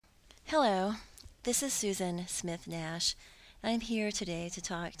Hello, this is Susan Smith Nash. I'm here today to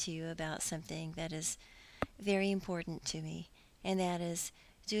talk to you about something that is very important to me, and that is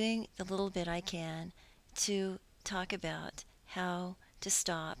doing the little bit I can to talk about how to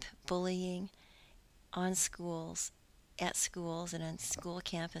stop bullying on schools, at schools, and on school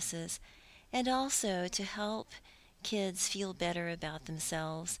campuses, and also to help kids feel better about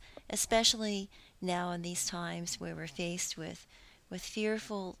themselves, especially now in these times where we're faced with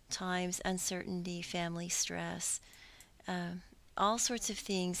fearful times, uncertainty, family stress, um, all sorts of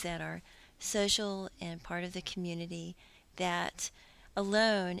things that are social and part of the community that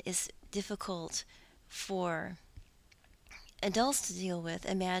alone is difficult for adults to deal with.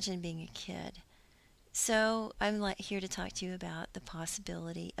 Imagine being a kid. So I'm here to talk to you about the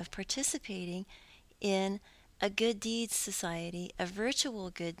possibility of participating in a good deeds society, a virtual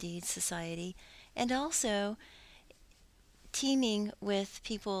good deeds society, and also teaming with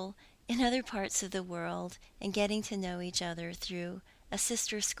people in other parts of the world and getting to know each other through a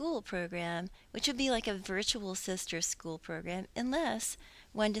sister school program, which would be like a virtual sister school program, unless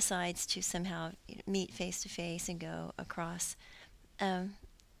one decides to somehow meet face to face and go across um,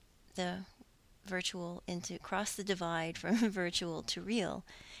 the virtual into cross the divide from virtual to real.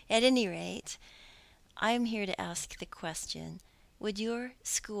 At any rate, I'm here to ask the question: would your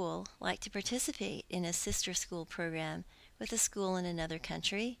school like to participate in a sister school program with a school in another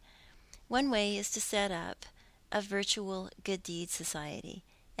country? One way is to set up a virtual good deeds society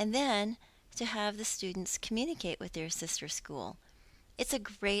and then to have the students communicate with their sister school. It's a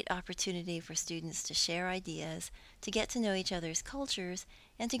great opportunity for students to share ideas, to get to know each other's cultures,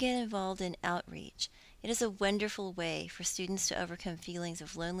 and to get involved in outreach. It is a wonderful way for students to overcome feelings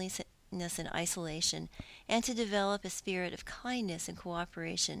of loneliness and isolation and to develop a spirit of kindness and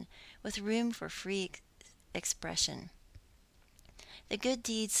cooperation with room for free expression. The Good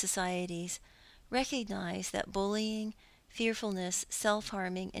Deeds Societies recognize that bullying, fearfulness, self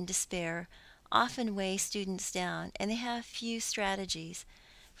harming, and despair often weigh students down, and they have few strategies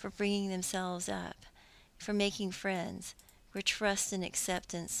for bringing themselves up, for making friends, where trust and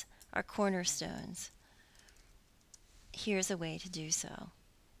acceptance are cornerstones. Here's a way to do so.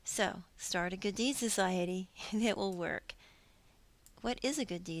 So, start a Good Deeds Society that will work. What is a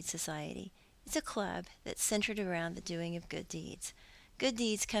Good Deeds Society? It's a club that's centered around the doing of good deeds. Good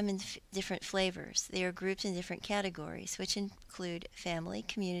deeds come in different flavors. They are grouped in different categories, which include family,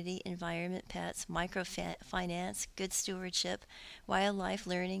 community, environment, pets, microfinance, good stewardship, wildlife,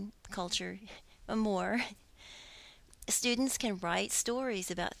 learning, culture, and more. Students can write stories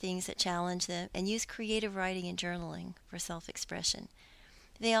about things that challenge them and use creative writing and journaling for self expression.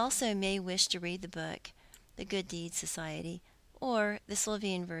 They also may wish to read the book, The Good Deeds Society, or the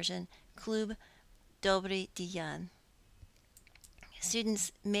Slovene version, Klub Dobry Dijan.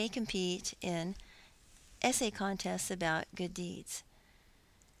 Students may compete in essay contests about good deeds.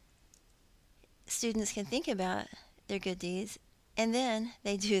 Students can think about their good deeds and then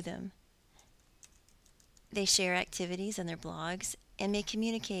they do them. They share activities on their blogs and may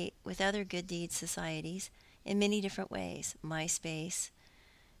communicate with other good deeds societies in many different ways: MySpace,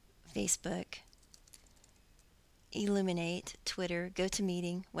 Facebook, Illuminate, Twitter,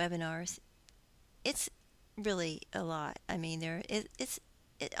 GoToMeeting, webinars. It's really a lot. I mean,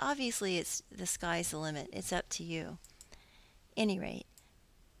 obviously it's the sky's the limit. It's up to you. Any rate,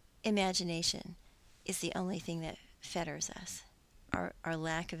 imagination is the only thing that fetters us. Our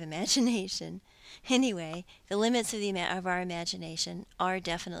lack of imagination. Anyway, the limits of our imagination are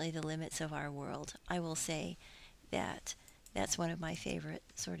definitely the limits of our world. I will say that that's one of my favorite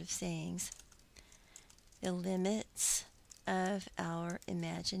sort of sayings. The limits of our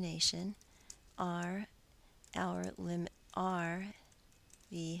imagination are are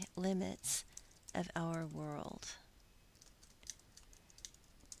the limits of our world.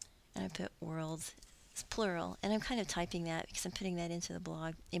 And I put worlds, it's plural, and I'm kind of typing that because I'm putting that into the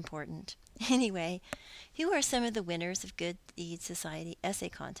blog. Important. Anyway, who are some of the winners of Good Deeds Society essay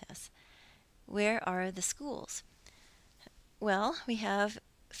contests? Where are the schools? Well, we have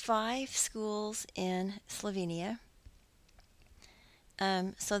 5 schools in Slovenia: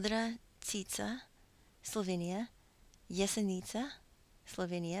 Sodra Cica, Slovenia; Jesenice,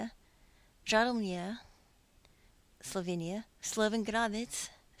 Slovenia; Žaromlje, Slovenia; Slovan Gradec,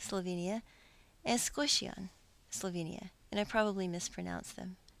 Slovenia; and Skosian, Slovenia. And I probably mispronounced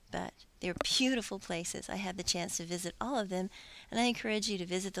them, but they're beautiful places. I had the chance to visit all of them, and I encourage you to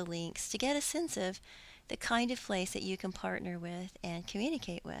visit the links to get a sense of the kind of place that you can partner with and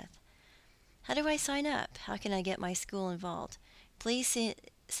communicate with. How do I sign up? How can I get my school involved? Please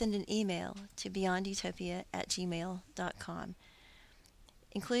send an email to beyondutopia@gmail.com.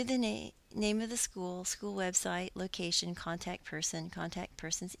 Include the name of the school website, location, contact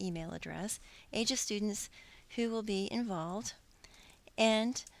person's email address, age of students who will be involved,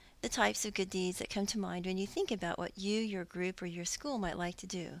 and the types of good deeds that come to mind when you think about what you, your group, or your school might like to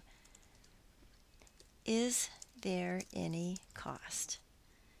do. Is there any cost?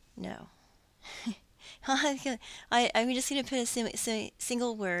 No. I'm just going to put a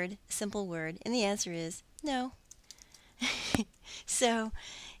single word, simple word, and the answer is no. So,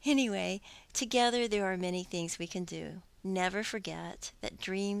 anyway, together there are many things we can do. Never forget that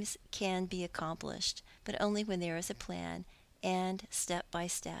dreams can be accomplished, but only when there is a plan and step by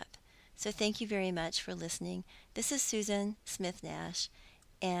step. So, thank you very much for listening. This is Susan Smith Nash,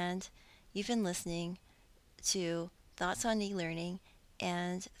 and you've been listening to Thoughts on E Learning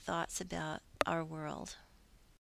and Thoughts about Our World.